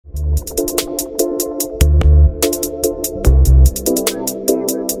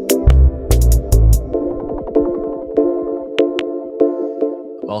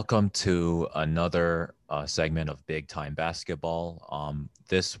Welcome to another segment of Big Time Basketball.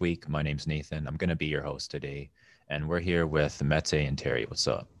 This week, my name's Nathan. I'm going to be your host today, and we're here with Mete and Terry. What's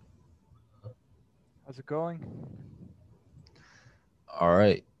up? How's it going? All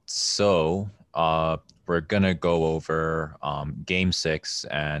right. We're going to go over Game 6,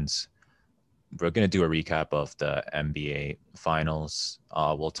 and we're going to do a recap of the NBA Finals.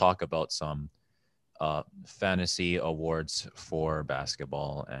 We'll talk about some fantasy awards for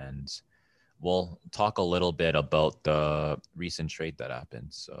basketball, and we'll talk a little bit about the recent trade that happened.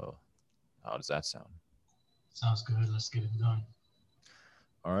 So, how does that sound? Sounds good. Let's get it done.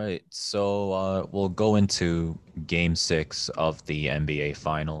 All right. We'll go into Game 6 of the NBA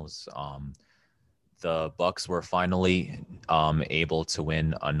Finals. The Bucks were finally able to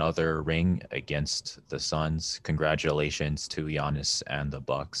win another ring against the Suns. Congratulations to Giannis and the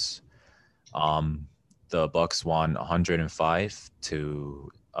Bucks. The Bucks won 105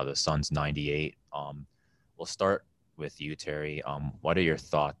 to the Suns 98. We'll start with you, Terry. What are your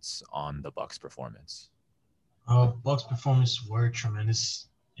thoughts on the Bucks' performance? Bucks' performance were tremendous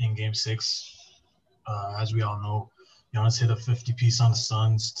in Game Six. As we all know, Giannis hit a 50 piece on the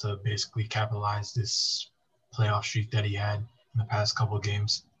Suns to basically capitalize this playoff streak that he had in the past couple of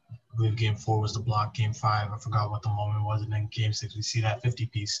games. I believe Game Four was the block. Game Five, I forgot what the moment was, and then Game Six, we see that 50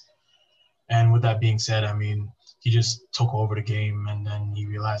 piece. And with that being said, I mean, he just took over the game, and then he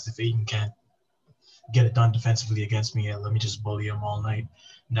realized if Aiton can't get it done defensively against me, let me just bully him all night.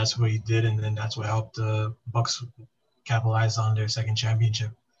 And that's what he did, and then that's what helped the Bucks capitalize on their second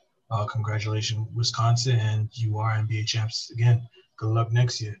championship. Congratulations, Wisconsin, and you are NBA champs again. Good luck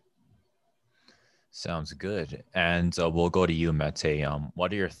next year. Sounds good. And we'll go to you, Mete.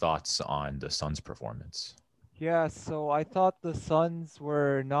 What are your thoughts on the Suns' performance? Yeah, so I thought the Suns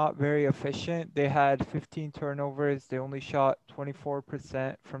were not very efficient. They had 15 turnovers. They only shot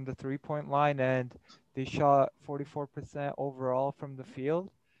 24% from the three-point line, and they shot 44% overall from the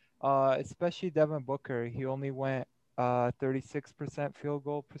field. Especially Devin Booker. He only went 36% field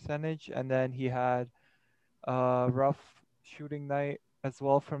goal percentage, and then he had a rough shooting night as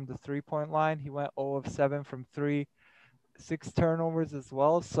well from the three-point line. He went 0 of 7 from three, six turnovers as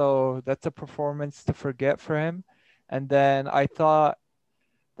well. So that's a performance to forget for him. And then I thought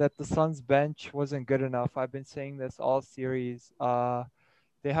that the Suns bench wasn't good enough. I've been saying this all series.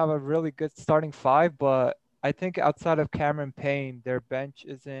 They have a really good starting five, but I think outside of Cameron Payne, their bench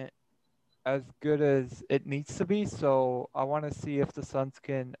isn't as good as it needs to be. So I want to see if the Suns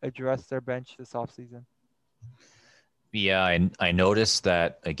can address their bench this offseason. Yeah, I noticed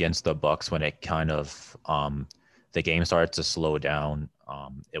that against the Bucks when it kind of the game started to slow down.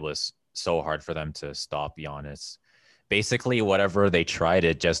 It was so hard for them to stop Giannis. Basically, whatever they tried,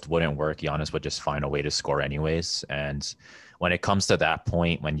 it just wouldn't work. Giannis would just find a way to score anyways. And when it comes to that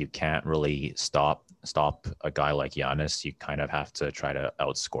point, when you can't really stop a guy like Giannis, you kind of have to try to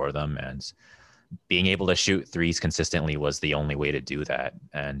outscore them. And being able to shoot threes consistently was the only way to do that.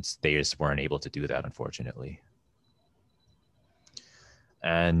 And they just weren't able to do that, unfortunately.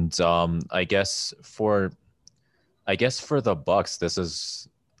 And I guess for the Bucks, this is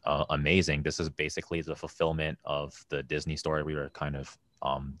amazing. This is basically the fulfillment of the Disney story we were kind of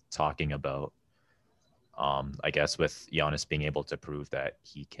talking about. I guess with Giannis being able to prove that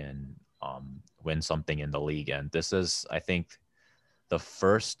he can win something in the league, and this is, I think, the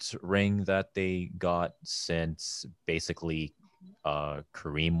first ring that they got since basically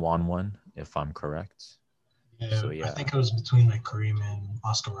Kareem won one, if I'm correct. Yeah, So I yeah. think it was between like Kareem and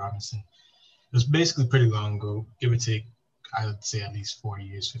Oscar Robinson. It was basically pretty long ago, give or take. I would say at least 40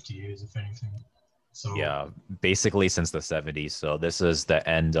 years, 50 years, if anything. So Yeah, basically since the 70s. So this is the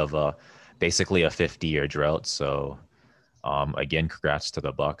end of a basically a 50-year drought. So again, congrats to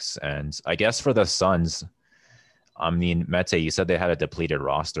the Bucks. And I guess for the Suns, I mean, Mete, you said they had a depleted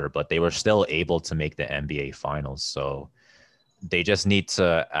roster, but they were still able to make the NBA finals. So they just need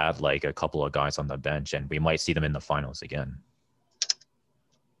to add like a couple of guys on the bench and we might see them in the finals again.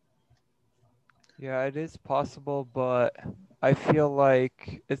 Yeah, it is possible, but I feel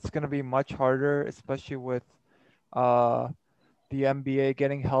like it's going to be much harder, especially with uh, the NBA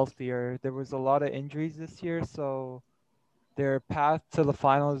getting healthier. There was a lot of injuries this year, so their path to the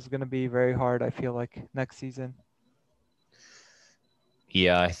finals is going to be very hard, I feel like, next season.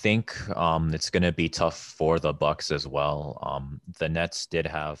 Yeah, I think it's going to be tough for the Bucks as well. The Nets did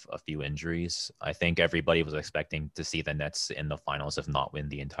have a few injuries. I think everybody was expecting to see the Nets in the finals, if not win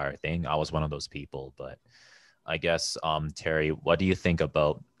the entire thing. I was one of those people, but I guess, Terry, what do you think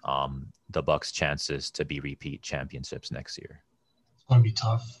about the Bucks' chances to be repeat championships next year? It's going to be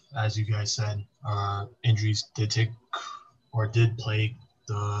tough, as you guys said. Injuries did plague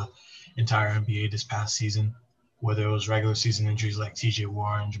the entire NBA this past season, whether it was regular season injuries like T.J.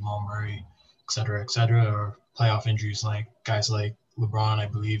 Warren, Jamal Murray, et cetera, or playoff injuries like guys like LeBron, I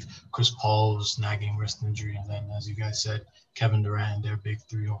believe, Chris Paul's nagging wrist injury, and then, as you guys said, Kevin Durant, their big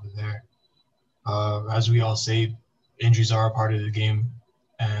three over there. As we all say, injuries are a part of the game.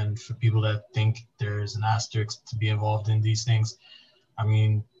 And for people that think there's an asterisk to be involved in these things, I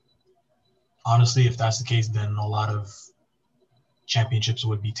mean, honestly, if that's the case, then a lot of championships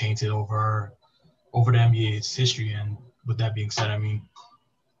would be tainted over the NBA's history. And with that being said, I mean,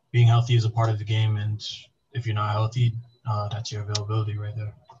 being healthy is a part of the game, and if you're not healthy, that's your availability right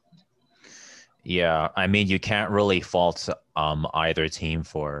there. Yeah, I mean, you can't really fault either team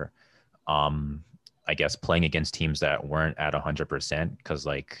for, I guess, playing against teams that weren't at 100% because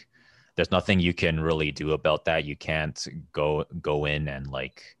like there's nothing you can really do about that. You can't go in and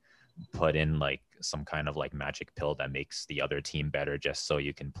like put in like some kind of like magic pill that makes the other team better just so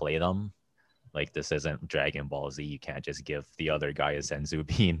you can play them. Like this isn't Dragon Ball Z. You can't just give the other guy a Senzu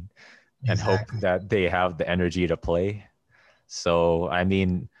bean and hope Exactly. that they have the energy to play. So I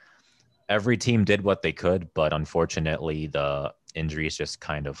mean, every team did what they could, but unfortunately, the injuries just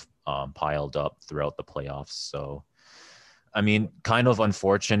kind of piled up throughout the playoffs. So, I mean, kind of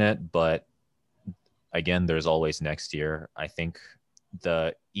unfortunate, but again, there's always next year. I think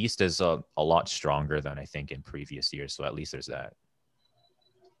the East is a lot stronger than I think in previous years. So at least there's that.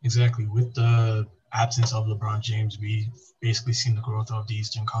 Exactly. With the absence of LeBron James, we basically seen the growth of the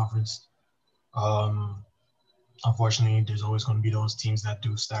Eastern Conference. Um, Unfortunately, there's always going to be those teams that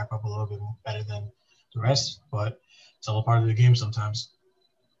do stack up a little bit better than the rest, but it's all a part of the game sometimes.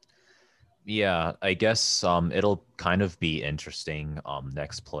 Yeah, I guess it'll kind of be interesting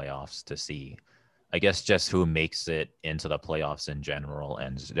next playoffs to see. I guess just who makes it into the playoffs in general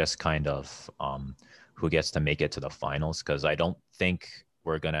and just kind of who gets to make it to the finals because I don't think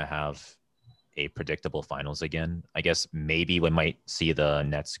we're gonna have a predictable finals again. I guess maybe we might see the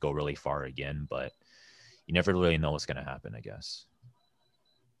Nets go really far again, but you never really know what's gonna happen, I guess.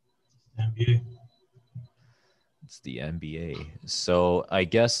 NBA. It's the NBA. So I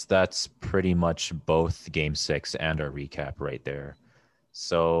guess that's pretty much both game six and our recap right there.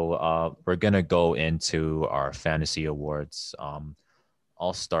 So we're going to go into our fantasy awards.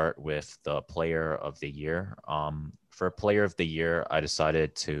 I'll start with the player of the year. For player of the year, I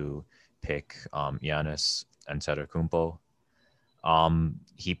decided to pick Giannis Antetokounmpo.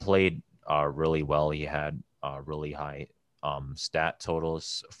 He played really well. He had really high stat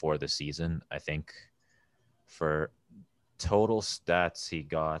totals for the season. I think for total stats, he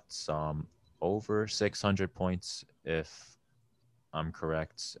got over 600 points, if I'm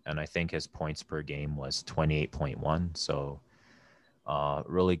correct. And I think his points per game was 28.1. So,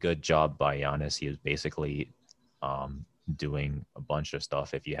 really good job by Giannis. He was basically doing a bunch of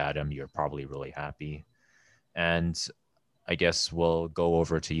stuff. If you had him, you're probably really happy. And I guess we'll go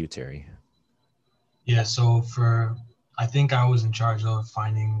over to you, Terry. Yeah, so I think I was in charge of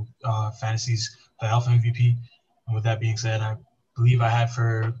finding Fantasy's playoff MVP. And with that being said, I believe I had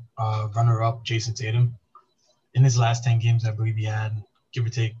for runner-up Jason Tatum. In his last 10 games, I believe he had, give or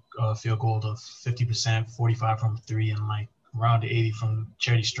take, a field goal of 50%, 45 from three, and like around 80 from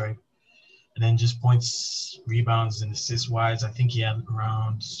charity stripe. And then just points, rebounds, and assists wise, I think he had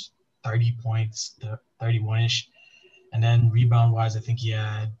around 30 points, 31-ish. And then rebound wise, I think he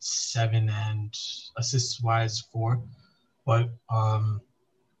had 7, and assists wise 4. But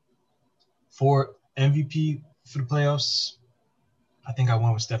for MVP for the playoffs, I think I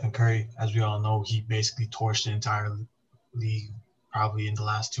went with Stephen Curry. As we all know, he basically torched the entire league probably in the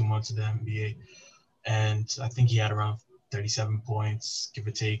last 2 months of the NBA. And I think he had around 37 points, give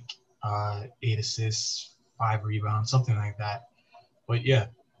or take, 8 assists, 5 rebounds, something like that. But yeah,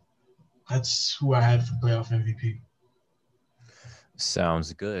 that's who I had for playoff MVP.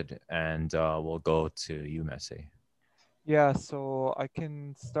 Sounds good. And we'll go to you, Messi. Yeah, so I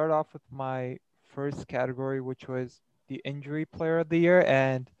can start off with my first category, which was the injury player of the year,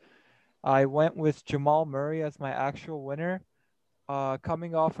 and I went with Jamal Murray as my actual winner.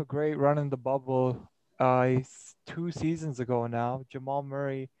 Coming off a great run in the bubble, 2 seasons ago now, Jamal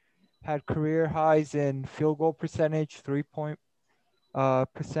Murray had career highs in field goal percentage, 3-point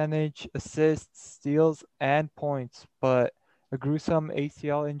percentage, assists, steals, and points, but a gruesome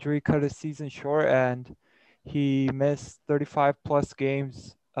ACL injury cut his season short, and he missed 35 plus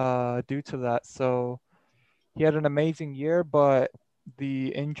games due to that. So he had an amazing year, but the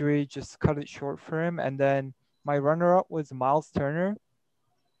injury just cut it short for him. And then My runner-up was Miles Turner.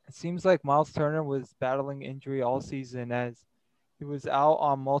 It seems like Miles Turner was battling injury all season as he was out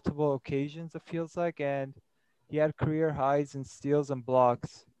on multiple occasions, it feels like, and he had career highs in steals and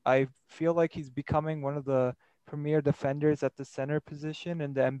blocks. I feel like he's becoming one of the premier defenders at the center position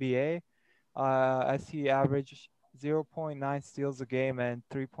in the NBA, as he averaged 0.9 steals a game and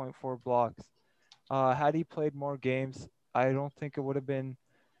 3.4 blocks. Had he played more games, I don't think it would have been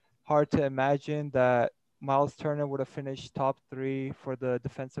hard to imagine that Miles Turner would have finished top 3 for the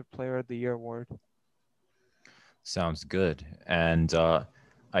Defensive Player of the Year award. Sounds good. And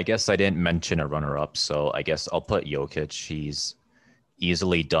I guess I didn't mention a runner-up, so I guess I'll put Jokic. He's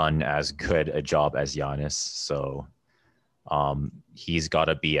easily done as good a job as Giannis, so he's got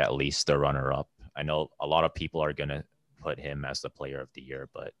to be at least the runner-up. I know a lot of people are gonna put him as the Player of the Year,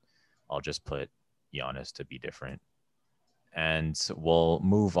 but I'll just put Giannis to be different. And we'll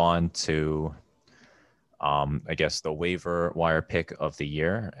move on to I guess the waiver wire pick of the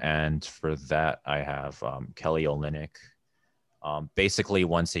year. And for that, I have Kelly Olynyk. Basically,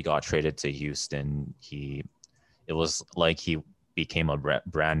 once he got traded to Houston, it was like he became a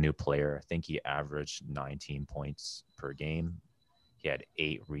brand new player. I think he averaged 19 points per game. He had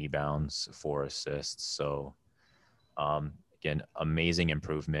 8 rebounds, 4 assists. So again, amazing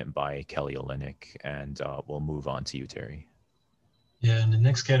improvement by Kelly Olynyk. And we'll move on to you, Terry. Yeah, in the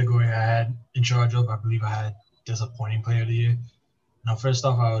next category I had in charge of, I believe I had disappointing player of the year. Now, first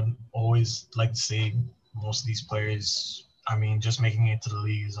off, I would always like to say most of these players, I mean, just making it to the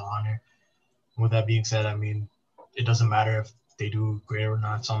league is an honor. With that being said, I mean, it doesn't matter if they do great or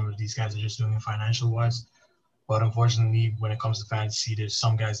not. Some of these guys are just doing it financial wise. But unfortunately, when it comes to fantasy, there's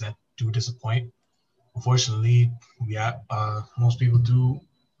some guys that do disappoint. Unfortunately, most people do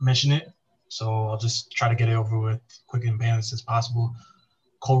mention it. So I'll just try to get it over with quick and painless as possible.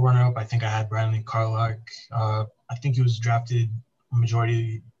 Co-runner-up, I think I had Brandon Carlark. I think he was drafted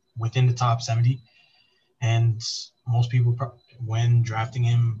majority within the top 70. And most people, when drafting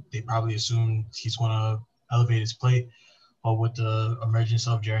him, they probably assumed he's going to elevate his play. But with the emergence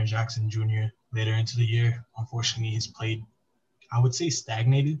of Jaren Jackson Jr. later into the year, unfortunately, his play, I would say,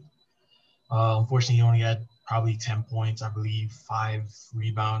 stagnated. Unfortunately, he only had probably 10 points, I believe, 5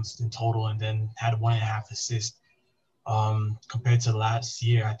 rebounds in total, and then had 1.5 assists. Compared to last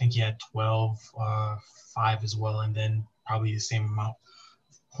year, I think he had 12, 5 as well, and then probably the same amount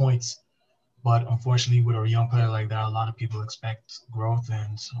of points. But unfortunately, with a young player like that, a lot of people expect growth,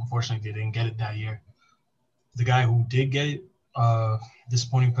 and unfortunately, they didn't get it that year. The guy who did get it,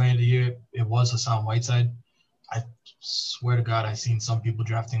 disappointing player of the year, it was Hassan Whiteside. I swear to God, I've seen some people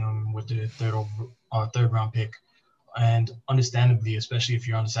drafting him with the third round pick, and understandably, especially if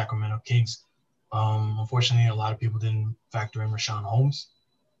you're on the Sacramento Kings, unfortunately, a lot of people didn't factor in Rashawn Holmes.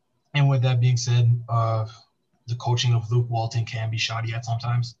 And with that being said, the coaching of Luke Walton can be shoddy at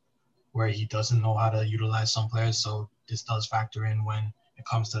sometimes, where he doesn't know how to utilize some players. So this does factor in when it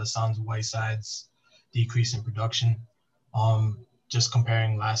comes to the Suns Whiteside's decrease in production. Just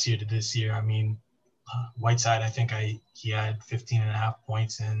comparing last year to this year, I mean, Whiteside, I think he had 15 and a half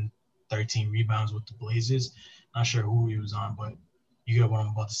points and 13 rebounds with the Blazers. Not sure who he was on, but you get what I'm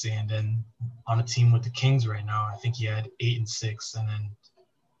about to say. And then on a team with the Kings right now, I think he had 8 and 6. And then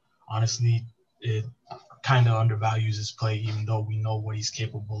honestly, it kind of undervalues his play, even though we know what he's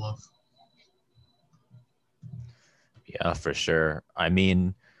capable of. Yeah, for sure. I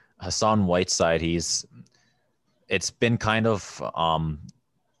mean, Hassan Whiteside, it's been kind of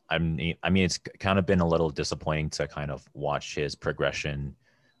it's kind of been a little disappointing to kind of watch his progression.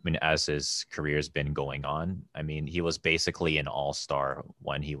 I mean, as his career's been going on. I mean, he was basically an all-star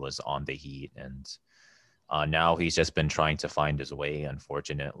when he was on the Heat, and now he's just been trying to find his way.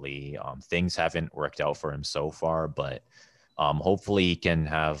 Unfortunately, things haven't worked out for him so far, but hopefully he can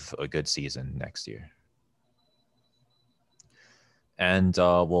have a good season next year. And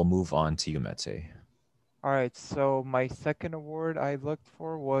we'll move on to you, Mete. All right, so my second award I looked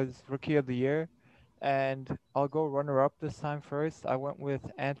for was Rookie of the Year, and I'll go runner-up this time first. I went with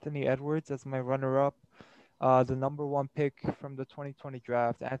Anthony Edwards as my runner-up, the number 1 pick from the 2020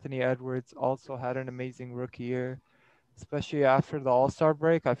 draft. Anthony Edwards also had an amazing rookie year, especially after the All-Star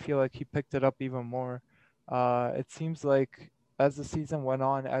break. I feel like he picked it up even more. It seems like as the season went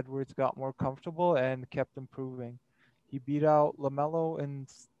on, Edwards got more comfortable and kept improving. He beat out LaMelo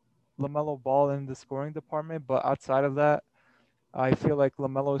Ball in the scoring department, but outside of that, I feel like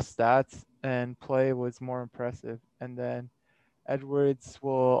LaMelo's stats and play was more impressive. And then Edwards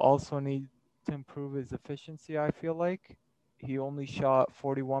will also need to improve his efficiency, I feel like. He only shot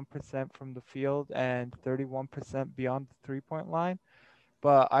 41% from the field and 31% beyond the 3-point line.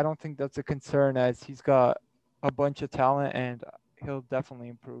 But I don't think that's a concern as he's got a bunch of talent, and he'll definitely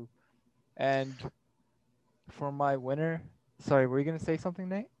improve. And for my winner, sorry, were you gonna say something,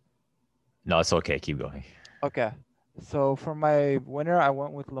 Nate? No, it's okay. Keep going. Okay. So for my winner, I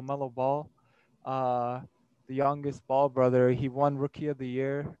went with LaMelo Ball, uh, the youngest Ball brother. He won Rookie of the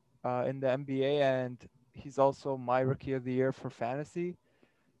Year in the NBA, and he's also my Rookie of the Year for fantasy.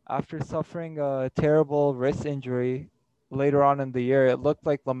 After suffering a terrible wrist injury later on in the year, it looked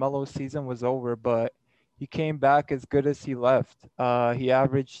like LaMelo's season was over, but he came back as good as he left. He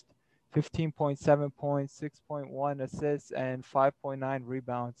averaged 15.7 points, 6.1 assists, and 5.9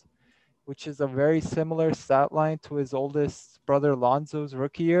 rebounds, which is a very similar stat line to his oldest brother Lonzo's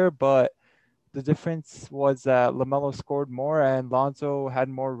rookie year, but the difference was that LaMelo scored more and Lonzo had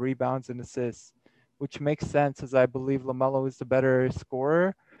more rebounds and assists, which makes sense as I believe LaMelo is the better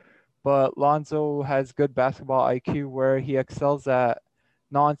scorer, but Lonzo has good basketball IQ where he excels at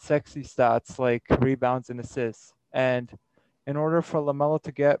non-sexy stats like rebounds and assists. And in order for LaMelo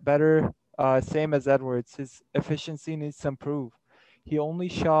to get better, same as Edwards, his efficiency needs to improve. He only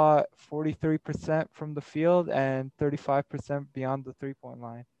shot 43% from the field and 35% beyond the three-point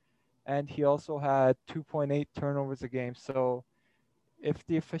line. And he also had 2.8 turnovers a game. So if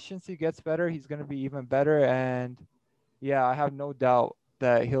the efficiency gets better, he's going to be even better. And yeah, I have no doubt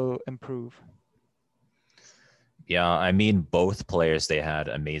that he'll improve. Yeah, I mean, both players, they had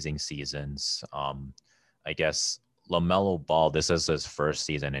amazing seasons. I guess LaMelo Ball, this is his first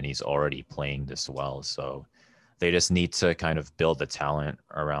season and he's already playing this well. So they just need to kind of build the talent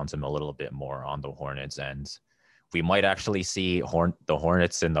around him a little bit more on the Hornets. And we might actually see the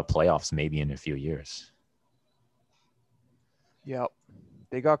Hornets in the playoffs maybe in a few years. Yep.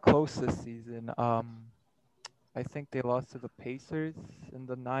 They got close this season. I think they lost to the Pacers in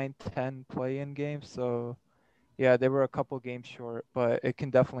the 9-10 play-in game. So, yeah, they were a couple games short, but it can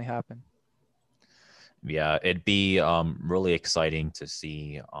definitely happen. Yeah, it'd be really exciting to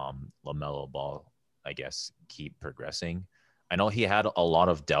see LaMelo Ball, I guess, keep progressing. I know he had a lot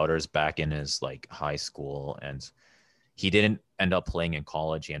of doubters back in his like high school, and he didn't end up playing in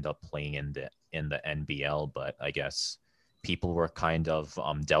college. He ended up playing in the NBL, but I guess people were kind of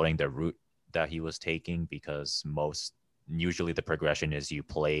doubting the route that he was taking because usually the progression is you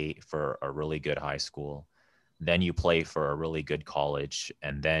play for a really good high school, then you play for a really good college,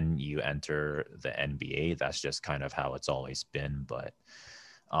 and then you enter the NBA. That's just kind of how it's always been. But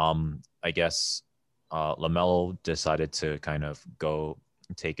I guess LaMelo decided to kind of go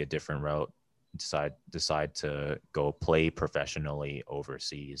take a different route, decide to go play professionally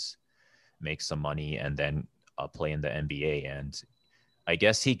overseas, make some money, and then play in the NBA. And I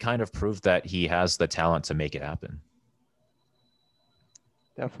guess he kind of proved that he has the talent to make it happen.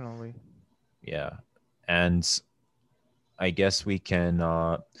 Definitely. Yeah. And I guess we can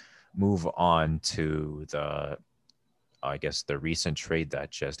move on to the recent trade that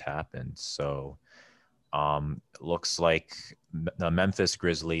just happened. So looks like the Memphis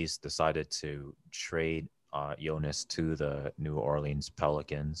Grizzlies decided to trade Jonas to the New Orleans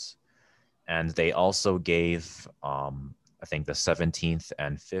Pelicans. And they also gave, I think, the 17th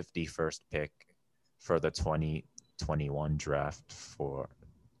and 51st pick for the 2021 draft for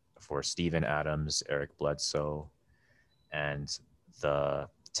Steven Adams, Eric Bledsoe, and the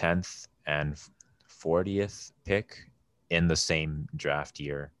 10th and 40th pick in the same draft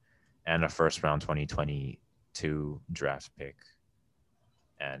year, and a first round 2022 draft pick.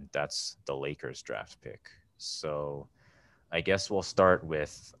 And that's the Lakers draft pick. So I guess we'll start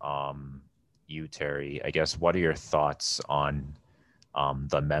with you, Terry. I guess what are your thoughts on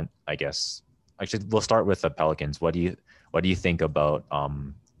I guess actually we'll start with the Pelicans. What do you think about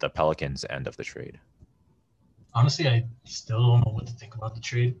the Pelicans end of the trade? Honestly, I still don't know what to think about the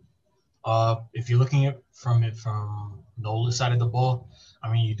trade. If you're looking at from Nola's side of the ball,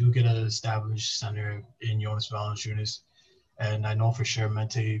 I mean, you do get an established center in Jonas Valanciunas, and I know for sure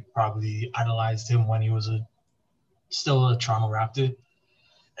Mente probably idolized him when he was still a Toronto Raptor.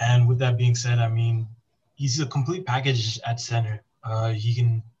 And with that being said, I mean, he's a complete package at center. He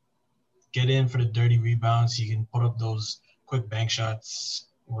can get in for the dirty rebounds. He can put up those quick bank shots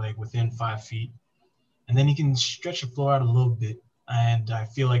like within 5 feet, and then he can stretch the floor out a little bit. And I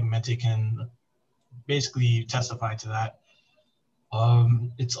feel like Mente can basically testify to that.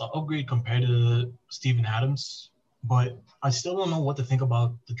 It's an upgrade compared to Steven Adams, but I still don't know what to think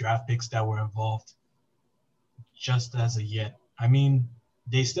about the draft picks that were involved just as of yet. I mean,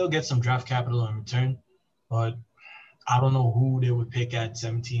 they still get some draft capital in return, but I don't know who they would pick at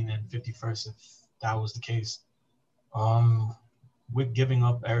 17 and 51st if that was the case. With giving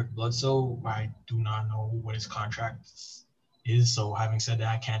up Eric Bledsoe, I do not know what his contract is. So having said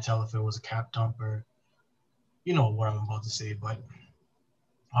that, I can't tell if it was a cap dump or you know what I'm about to say. But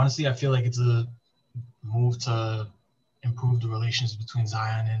honestly, I feel like it's a move to improve the relations between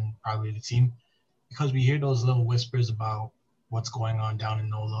Zion and probably the team because we hear those little whispers about what's going on down in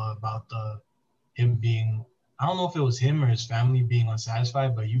NOLA about the him being, I don't know if it was him or his family being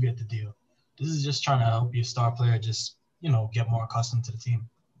unsatisfied, but you get the deal. This is just trying to help your star player just, get more accustomed to the team.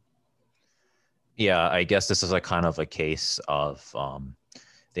 Yeah, I guess this is a kind of a case of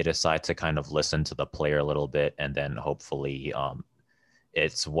they decide to kind of listen to the player a little bit, and then hopefully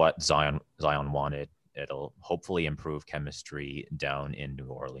it's what Zion wanted. It'll hopefully improve chemistry down in New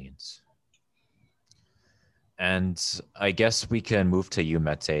Orleans. And I guess we can move to you,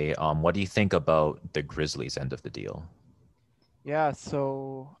 Mete. What do you think about the Grizzlies' end of the deal? Yeah,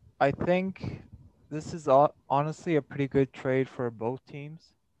 so I think this is honestly a pretty good trade for both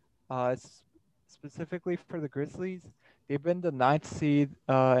teams. Specifically for the Grizzlies, they've been the ninth seed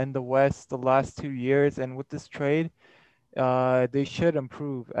in the West the last 2 years, and with this trade, they should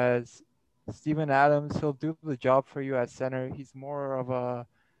improve. As Steven Adams, he'll do the job for you at center. He's more of a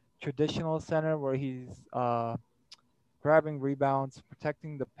traditional center where he's grabbing rebounds,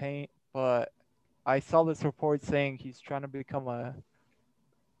 protecting the paint. But I saw this report saying he's trying to become a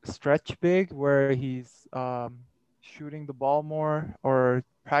stretch big where he's shooting the ball more or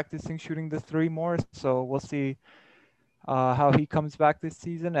practicing shooting the three more. So we'll see how he comes back this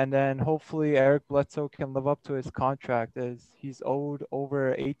season. And then hopefully Eric Bledsoe can live up to his contract as he's owed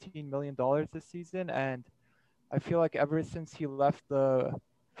over $18 million this season. And I feel like ever since he left the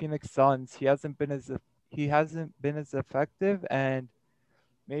Phoenix Suns, he hasn't been as effective, and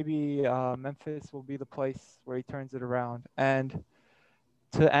maybe Memphis will be the place where he turns it around. And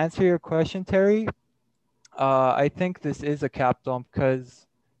to answer your question, Terry, I think this is a cap dump because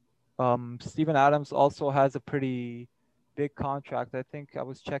Steven Adams also has a pretty big contract. I think I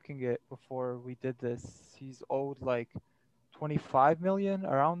was checking it before we did this. He's owed like 25 million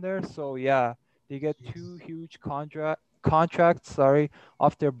around there. So yeah, they get two Jesus. huge contracts, sorry,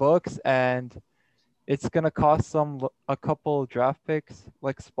 off their books, and it's gonna cost them a couple draft picks,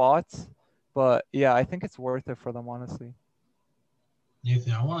 like spots. But yeah, I think it's worth it for them, honestly.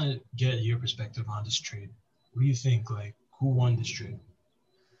 Nathan, I want to get your perspective on this trade. What do you think? Like, who won this trade?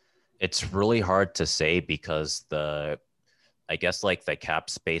 It's really hard to say because I guess like the cap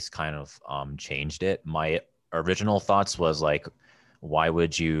space kind of changed it. My original thoughts was like, why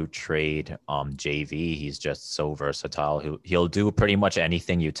would you trade JV? He's just so versatile. He'll do pretty much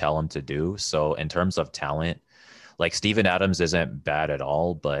anything you tell him to do. So in terms of talent, like Steven Adams isn't bad at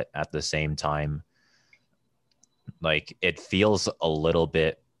all, but at the same time, like it feels a little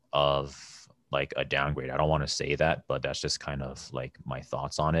bit of like a downgrade. I don't want to say that, but that's just kind of like my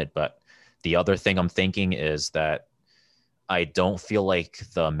thoughts on it. But the other thing I'm thinking is that I don't feel like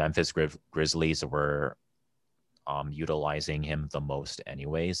the Memphis Grizzlies were utilizing him the most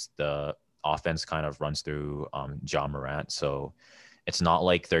anyways. The offense kind of runs through Ja Morant. So it's not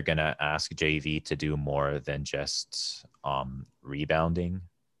like they're going to ask JV to do more than just rebounding.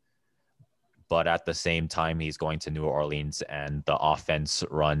 But at the same time, he's going to New Orleans and the offense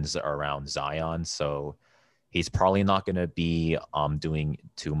runs around Zion. So he's probably not going to be doing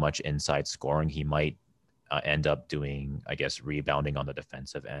too much inside scoring. He might end up doing, I guess, rebounding on the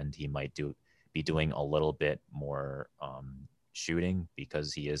defensive end. He might be doing a little bit more shooting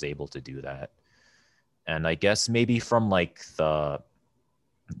because he is able to do that. And I guess maybe from like the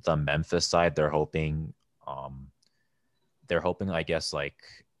Memphis side, they're hoping, I guess, like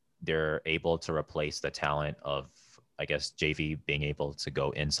they're able to replace the talent of, I guess, JV being able to go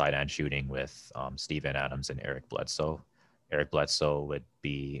inside and shooting with Steven Adams and Eric Bledsoe. Eric Bledsoe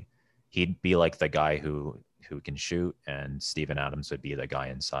he'd be like the guy who can shoot, and Steven Adams would be the guy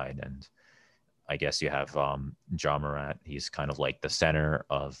inside. And I guess you have Ja Morant. He's kind of like the center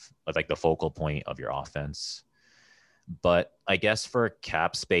of like the focal point of your offense. But I guess for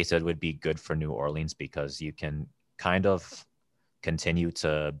cap space, it would be good for New Orleans because you can kind of continue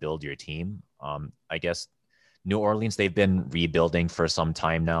to build your team. I guess New Orleans, they've been rebuilding for some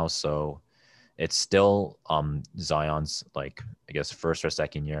time now. So it's still Zion's, like, I guess, first or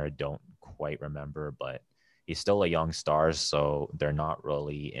second year. I don't quite remember, but he's still a young star. So they're not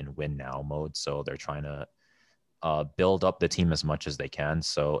really in win now mode. So they're trying to build up the team as much as they can.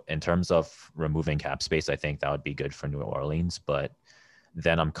 So in terms of removing cap space, I think that would be good for New Orleans. But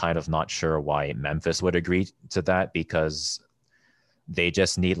then I'm kind of not sure why Memphis would agree to that because they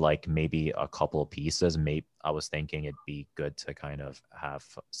just need like maybe a couple pieces. Maybe I was thinking it'd be good to kind of have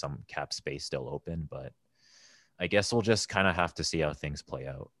some cap space still open, but I guess we'll just kind of have to see how things play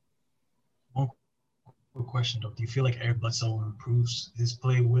out. One Good question though. Do you feel like Eric Bledsoe improves his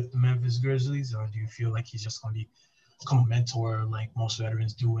play with the Memphis Grizzlies, or do you feel like he's just going to become a mentor like most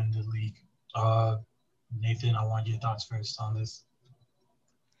veterans do in the league? Nathan, I want your thoughts first on this.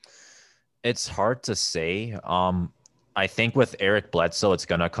 It's hard to say. I think with Eric Bledsoe, it's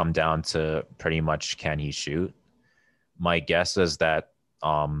gonna come down to pretty much can he shoot. My guess is that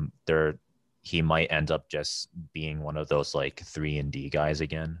there he might end up just being one of those like 3-and-D guys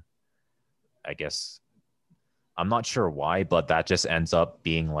again. I guess I'm not sure why, but that just ends up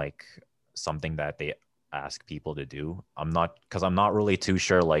being like something that they ask people to do. I'm not really too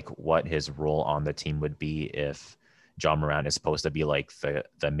sure like what his role on the team would be if John Moran is supposed to be like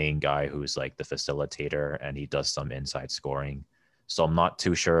the main guy who's like the facilitator and he does some inside scoring. So I'm not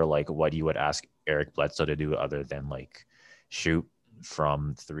too sure like what you would ask Eric Bledsoe to do other than like shoot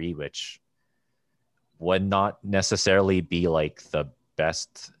from 3, which would not necessarily be like the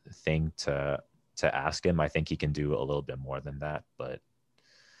best thing to ask him. I think he can do a little bit more than that, but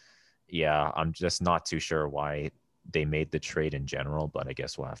yeah, I'm just not too sure why they made the trade in general, but I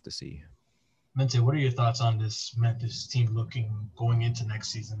guess we'll have to see. Mente, what are your thoughts on this Memphis team going into next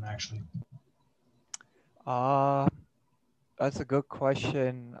season, actually? That's a good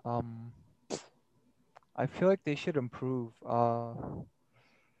question. I feel like they should improve.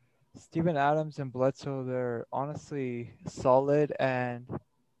 Steven Adams and Bledsoe, they're honestly solid and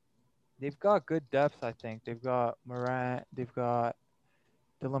they've got good depth, I think. They've got Morant, they've got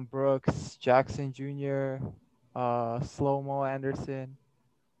Dylan Brooks, Jackson Jr., Slow-Mo Anderson.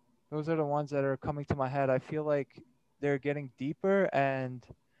 Those are the ones that are coming to my head. I feel like they're getting deeper, and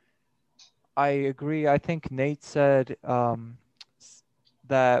I agree. I think Nate said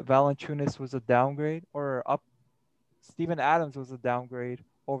that Valanciunas was a downgrade, or up. Steven Adams was a downgrade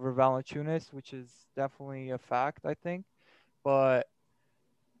over Valanciunas, which is definitely a fact, I think. But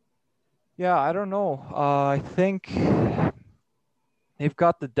yeah, I don't know. I think they've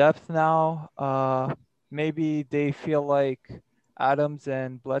got the depth now. Maybe they feel like Adams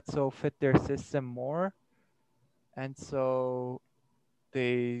and Bledsoe fit their system more, and so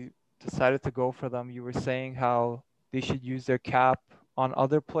they decided to go for them. You were saying how they should use their cap on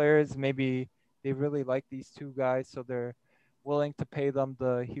other players. Maybe they really like these two guys, so they're willing to pay them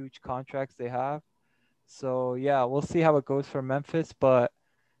the huge contracts they have. So yeah, we'll see how it goes for Memphis, but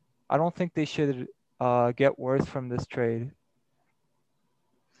I don't think they should get worse from this trade.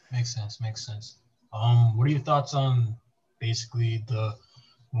 Makes sense. Makes sense. What are your thoughts on basically the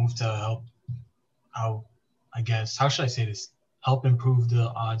move to help out? I guess how should I say this? Help improve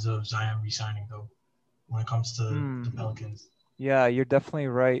the odds of Zion resigning, though, when it comes to the Pelicans. Yeah, you're definitely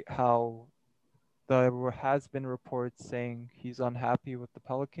right. How there has been reports saying he's unhappy with the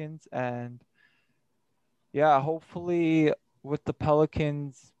Pelicans, and yeah, hopefully with the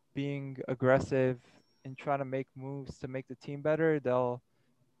Pelicans being aggressive and trying to make moves to make the team better, they'll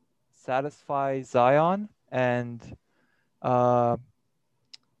satisfy Zion and uh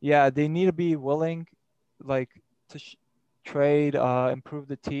yeah, they need to be willing like to trade improve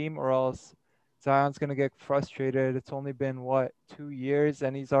the team, or else Zion's going to get frustrated. It's only been what 2 years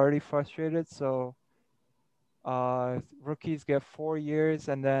and he's already frustrated. So rookies get 4 years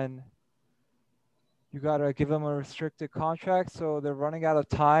and then you got to give them a restricted contract, so they're running out of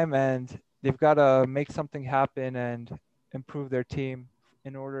time and they've got to make something happen and improve their team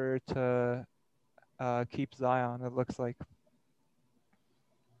in order to keep Zion, it looks like.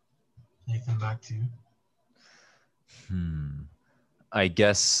 Nathan, back to you. I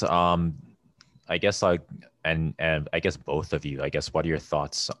guess like and I guess both of you, I guess what are your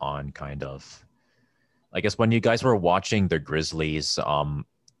thoughts on kind of I guess when you guys were watching the Grizzlies,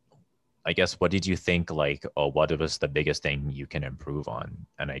 I guess what did you think like what was the biggest thing you can improve on?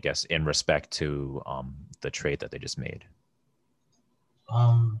 And I guess in respect to the trade that they just made.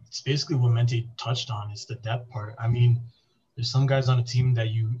 It's basically what Mente touched on is the depth part. I mean, there's some guys on the team that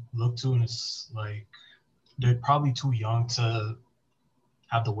you look to and it's like they're probably too young to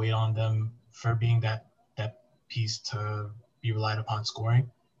have the weight on them for being that piece to be relied upon scoring.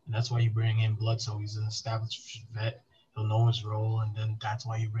 And that's why you bring in Bledsoe. He's an established vet. He'll know his role, and then that's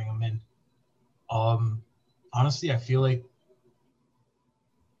why you bring him in. Honestly, I feel like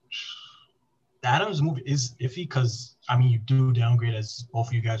the Adams move is iffy because, I mean, you do downgrade, as both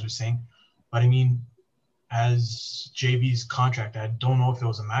of you guys were saying. But, I mean, as JB's contract, I don't know if it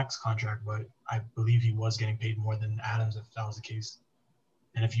was a max contract, but I believe he was getting paid more than Adams if that was the case.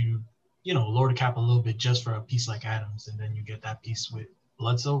 And if you lower the cap a little bit just for a piece like Adams, and then you get that piece with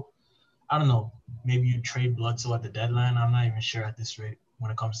Bledsoe, I don't know. Maybe you trade Bledsoe at the deadline. I'm not even sure at this rate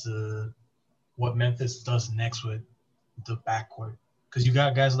when it comes to what Memphis does next with the backcourt. because you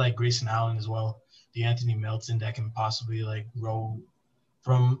got guys like Grayson Allen as well, the Anthony Melton that can possibly like grow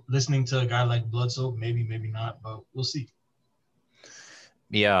from listening to a guy like Bledsoe. Maybe, maybe not, but we'll see.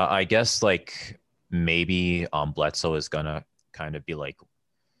 Yeah, I guess like maybe Bledsoe is gonna kind of be like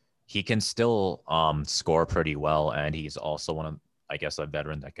he can still score pretty well, and he's also one of, I guess, a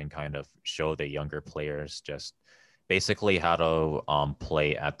veteran that can kind of show the younger players just basically how to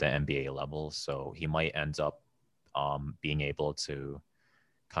play at the NBA level. So he might end up being able to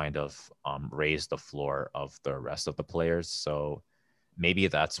kind of raise the floor of the rest of the players. So maybe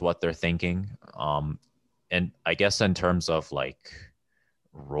that's what they're thinking. And I guess in terms of like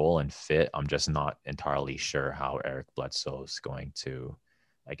role and fit, I'm just not entirely sure how Eric Bledsoe is going to,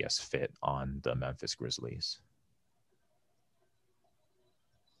 I guess, fit on the Memphis Grizzlies.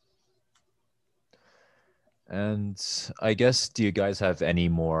 And I guess, do you guys have any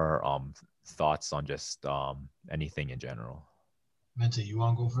more thoughts on just anything in general? Menta, you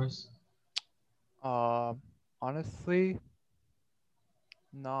want to go first? Honestly,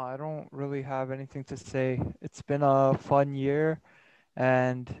 no, I don't really have anything to say. It's been a fun year,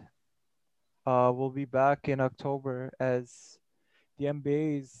 and we'll be back in October as the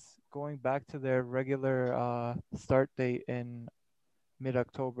NBA is going back to their regular start date in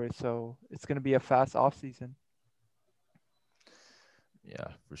mid-October. So it's going to be a fast off season. Yeah,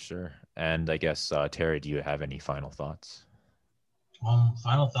 for sure. And I guess, Terry, do you have any final thoughts?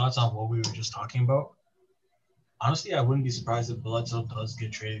 Final thoughts on what we were just talking about. Honestly, I wouldn't be surprised if Bledsoe does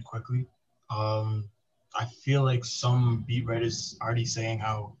get traded quickly. I feel like some beat writers already saying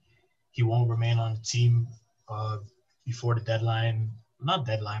how he won't remain on the team before the deadline. Not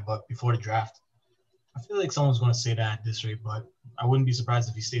deadline, but before the draft. I feel like someone's going to say that at this rate, but I wouldn't be surprised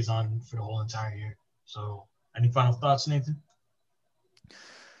if he stays on for the whole entire year. So, any final thoughts, Nathan?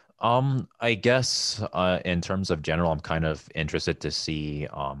 I guess in terms of general, I'm kind of interested to see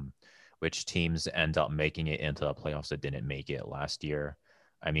which teams end up making it into the playoffs that didn't make it last year.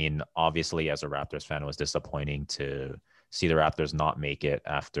 I mean, obviously, as a Raptors fan, it was disappointing to see the Raptors not make it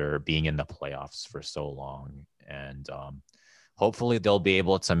after being in the playoffs for so long. And hopefully they'll be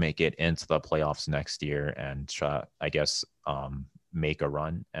able to make it into the playoffs next year and try, I guess, make a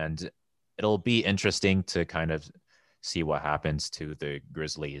run. And it'll be interesting to kind of see what happens to the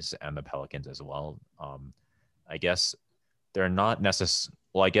Grizzlies and the Pelicans as well. I guess they're not necessarily,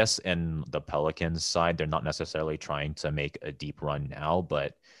 well, I guess in the Pelicans side, they're not necessarily trying to make a deep run now,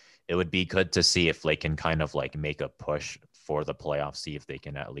 but it would be good to see if they can kind of like make a push for the playoffs, see if they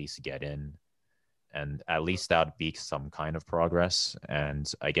can at least get in. And at least that would be some kind of progress.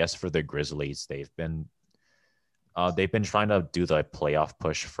 And I guess for the Grizzlies, they've been trying to do the playoff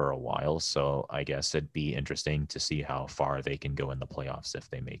push for a while. So I guess it'd be interesting to see how far they can go in the playoffs if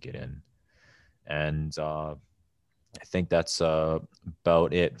they make it in. And I think that's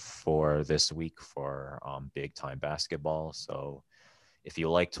about it for this week for Big Time Basketball. So if you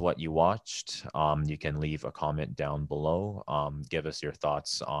liked what you watched, you can leave a comment down below. Give us your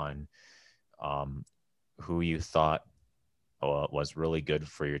thoughts on who you thought was really good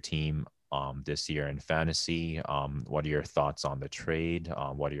for your team this year in fantasy. What are your thoughts on the trade?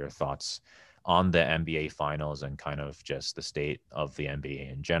 What are your thoughts on the NBA Finals and kind of just the state of the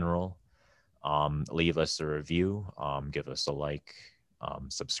NBA in general? Leave us a review, give us a like,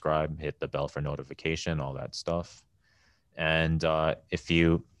 subscribe, hit the bell for notification, all that stuff. And if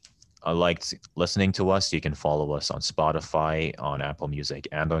you liked listening to us, you can follow us on Spotify, on Apple Music,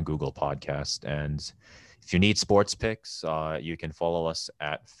 and on Google Podcast. And if you need sports picks, you can follow us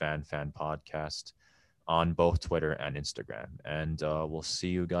at FanFan Podcast on both Twitter and Instagram. And we'll see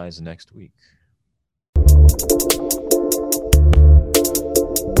you guys next week.